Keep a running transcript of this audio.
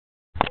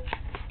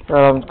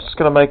I'm just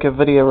going to make a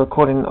video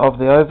recording of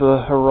the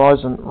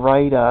over-the-horizon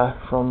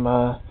radar from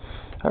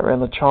around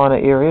the China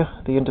area.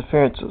 The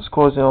interference it's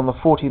causing on the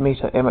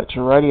 40-meter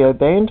amateur radio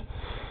band.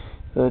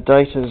 The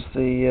date is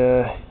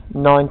the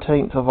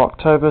 19th of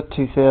October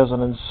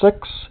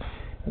 2006,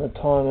 and the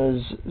time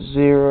is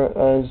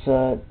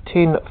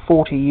 10:40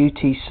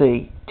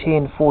 UTC.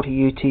 10:40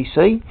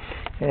 UTC,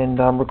 and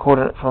I'm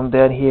recording it from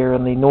down here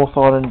in the North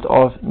Island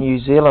of New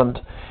Zealand.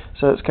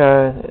 So let's go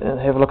and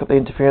have a look at the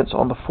interference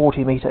on the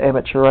 40-meter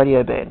amateur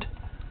radio band.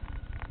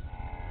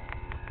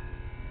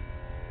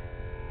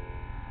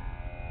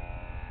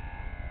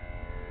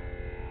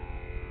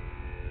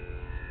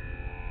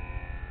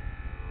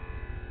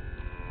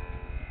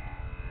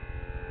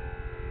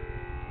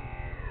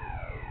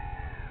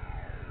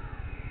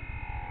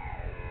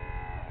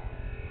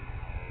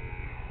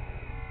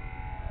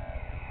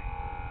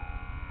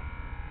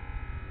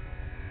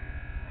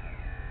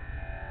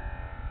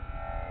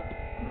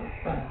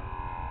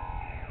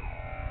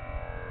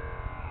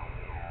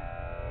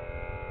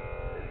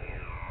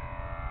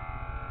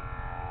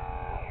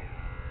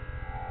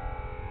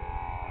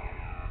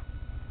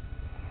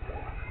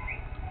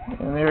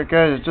 And there it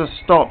goes, it just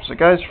stops. It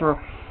goes for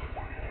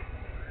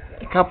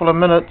a couple of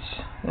minutes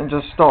and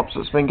just stops.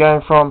 It's been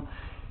going from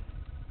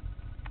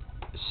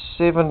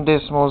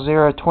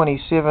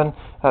 7.027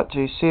 up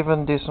to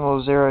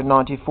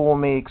 7.094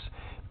 megs,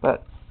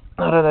 but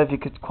I don't know if you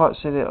could quite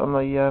see that on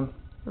the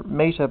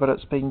meter, but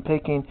it's been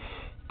peaking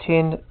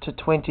 10 to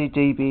 20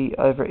 dB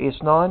over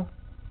S9.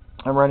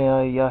 I'm running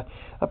a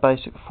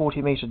basic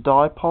 40-meter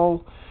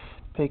dipole.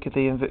 Peak of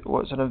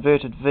what's an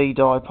inverted V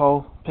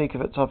dipole. Peak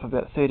of it's up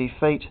about 30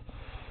 feet,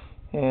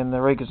 and the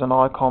rig is an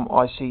Icom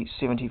IC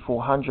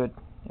 7400,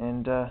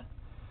 and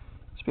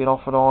it's been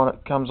off and on.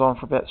 It comes on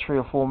for about 3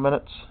 or 4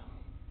 minutes,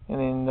 and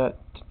then it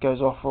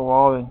goes off for a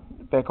while and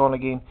back on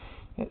again.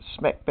 It's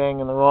smack bang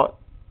in the right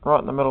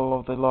in the middle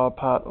of the lower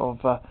part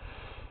of the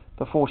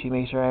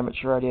 40-meter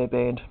amateur radio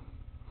band.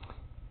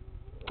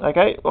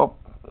 Okay, well,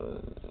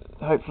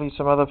 hopefully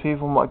some other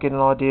people might get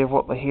an idea of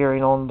what they're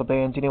hearing on the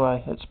bands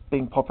anyway. It's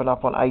been popping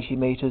up on 80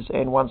 meters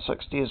and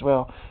 160 as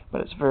well,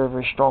 but it's very,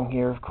 very strong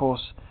here, of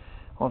course,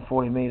 on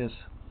 40 meters.